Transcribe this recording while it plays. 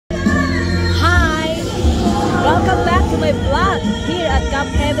my vlog here at Camp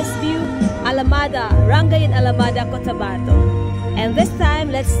Heaven's View, Alamada, Barangay in Alamada, Cotabato. And this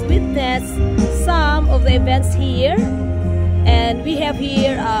time, let's witness some of the events here. And we have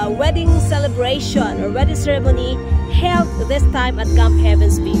here a wedding celebration or wedding ceremony held this time at Camp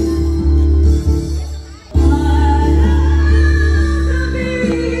Heaven's View.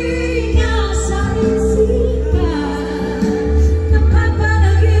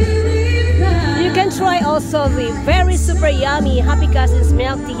 Try also the very super yummy Happy Cousins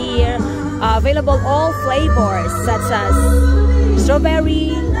milk tea here. Available all flavors such as strawberry,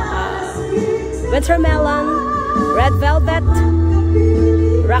 wintermelon, red velvet,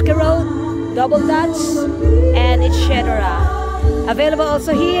 rocky road, double dutch, and etc. Available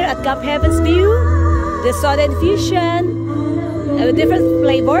also here at Camp Heaven's View, the soda infusion with different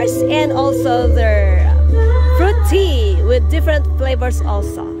flavors, and also their fruit tea with different flavors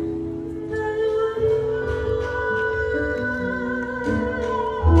also.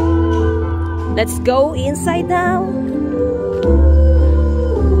 Let's go inside now.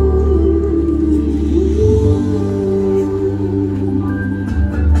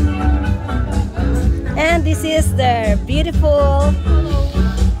 And this is the beautiful,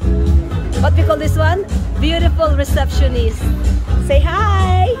 what we call this one? Beautiful receptionist. Say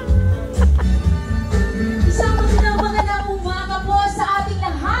hi!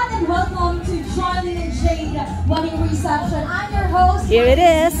 And welcome to Charlie and Jade Wedding Reception. I'm your host. Here it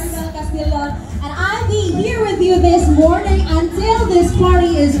is. And I'll be here with you this morning until this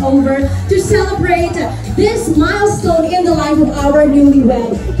party is over to celebrate this milestone in the life of our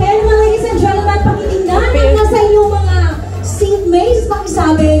newlywed. Kaya naman, ladies and gentlemen, pakitingnan na sa inyong mga seatmates.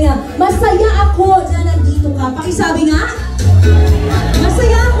 Pakisabi nga, masaya ako na nandito ka. Pakisabi nga,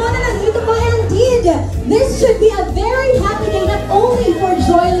 masaya ako na nandito ka. Indeed, this should be a very happy day, not only for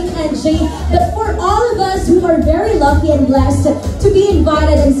Joyling and Jane, but for all of us who are very lucky and blessed to be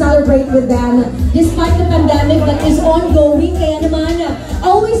invited and celebrate with them. Despite the pandemic that is ongoing, kaya naman,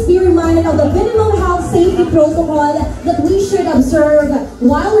 always be reminded of the minimum health safety protocol that we should observe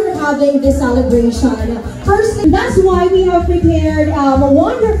while we're having this celebration. First, that's why we have prepared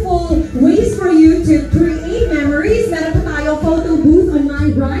wonderful ways for you to create memories. Meron pa tayo photo booth on my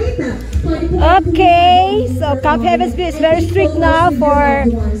right. Okay, so Camp Heaven's View is very strict now for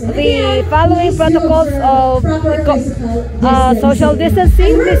the following protocols of social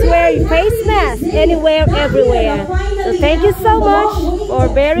distancing. Please wear your face mask anywhere, everywhere. So thank you so much for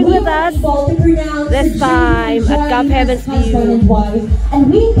bearing with us this time at Camp Heaven's View.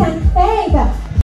 And we can thank